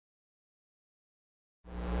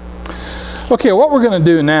Okay, what we're going to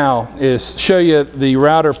do now is show you the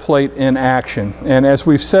router plate in action. And as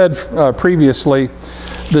we've said previously,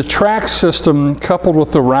 the track system coupled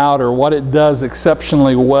with the router, what it does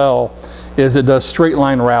exceptionally well is it does straight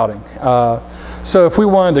line routing. So if we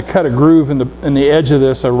wanted to cut a groove in the edge of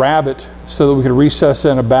this, a rabbet, so that we could recess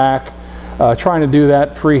in a back, trying to do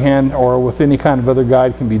that freehand or with any kind of other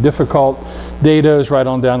guide can be difficult. Dados right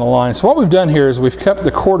on down the line. So what we've done here is we've kept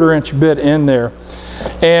the 1/4 inch bit in there.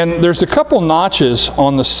 And there's a couple notches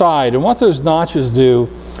on the side, and what those notches do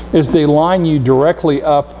is they line you directly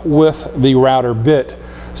up with the router bit.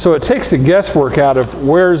 So it takes the guesswork out of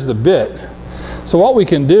where's the bit. So what we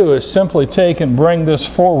can do is simply take and bring this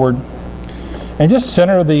forward and just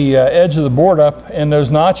center the edge of the board up in those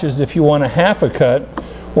notches if you want a half a cut,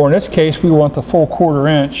 or in this case we want the full 1/4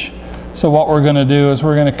 inch. So what we're going to do is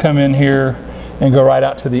we're going to come in here and go right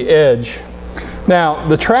out to the edge. Now,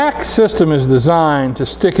 the track system is designed to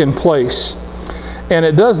stick in place, and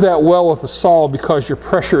it does that well with the saw because your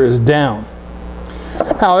pressure is down.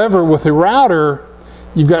 However, with the router,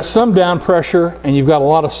 you've got some down pressure and you've got a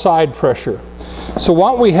lot of side pressure. So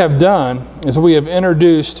what we have done is we have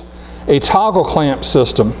introduced a toggle clamp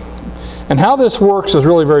system. And how this works is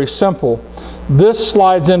really very simple. This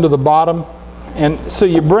slides into the bottom, and so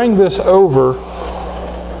you bring this over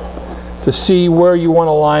to see where you want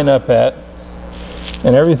to line up at.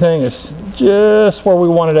 And everything is just where we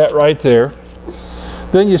want it at right there.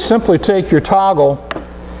 Then you simply take your toggle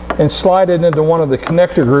and slide it into one of the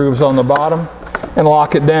connector grooves on the bottom and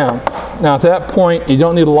lock it down. Now at that point you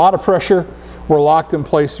don't need a lot of pressure. We're locked in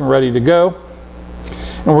place and ready to go.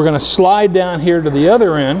 And we're going to slide down here to the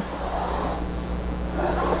other end,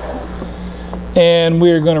 and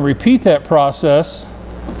we're going to repeat that process.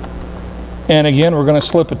 And again, we're going to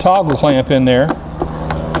slip a toggle clamp in there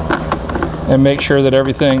and make sure that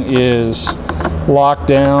everything is locked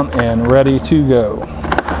down and ready to go.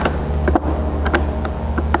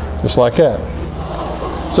 Just like that.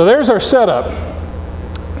 So there's our setup.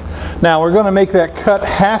 Now we're going to make that cut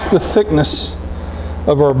half the thickness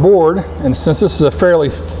of our board, and since this is a fairly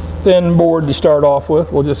thin board to start off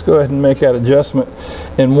with, we'll just go ahead and make that adjustment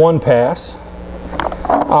in one pass.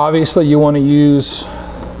 Obviously you want to use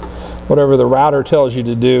whatever the router tells you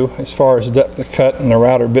to do as far as depth of cut and the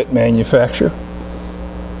router bit manufacturer.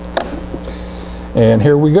 And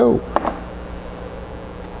here we go.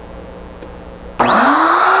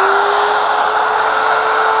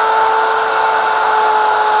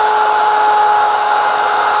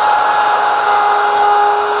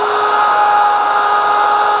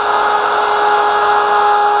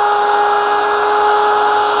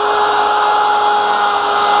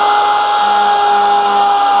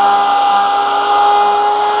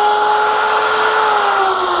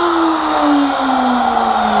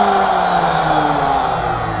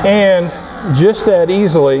 And just that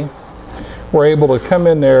easily, we're able to come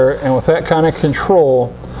in there and with that kind of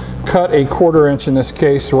control, cut a 1/4 inch, in this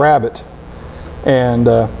case, rabbet. And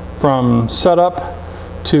from setup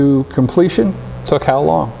to completion took how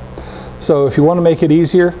long? So if you want to make it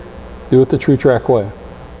easier, do it the TrueTrac way.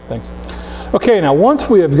 Thanks. Okay, now once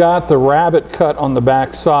we have got the rabbet cut on the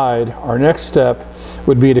back side, our next step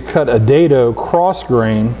would be to cut a dado cross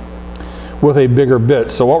grain with a bigger bit.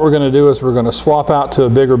 So what we're going to do is we're going to swap out to a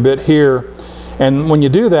bigger bit here, and when you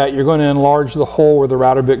do that you're going to enlarge the hole where the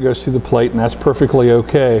router bit goes through the plate, and that's perfectly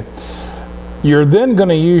okay. You're then going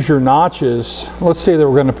to use your notches. Let's say that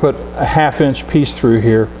we're going to put a 1/2 inch piece through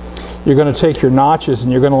here. You're going to take your notches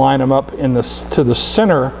and you're going to line them up in to the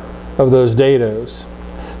center of those dados.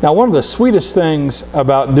 Now one of the sweetest things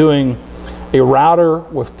about doing a router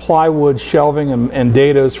with plywood shelving and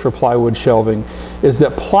dados for plywood shelving is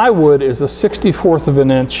that plywood is a 1/64 of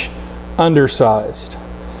an inch undersized.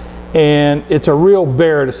 And it's a real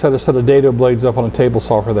bear to set a set of dado blades up on a table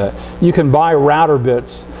saw for that. You can buy router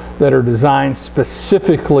bits that are designed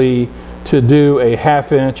specifically to do a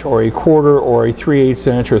 1/2 inch or a 1/4 or a 3/8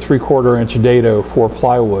 inch or 3/4 inch dado for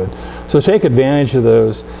plywood. So take advantage of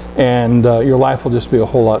those, and your life will just be a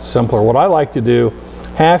whole lot simpler. What I like to do,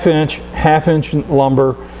 1/2 inch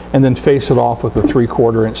lumber, and then face it off with a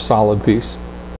 3/4 inch solid piece.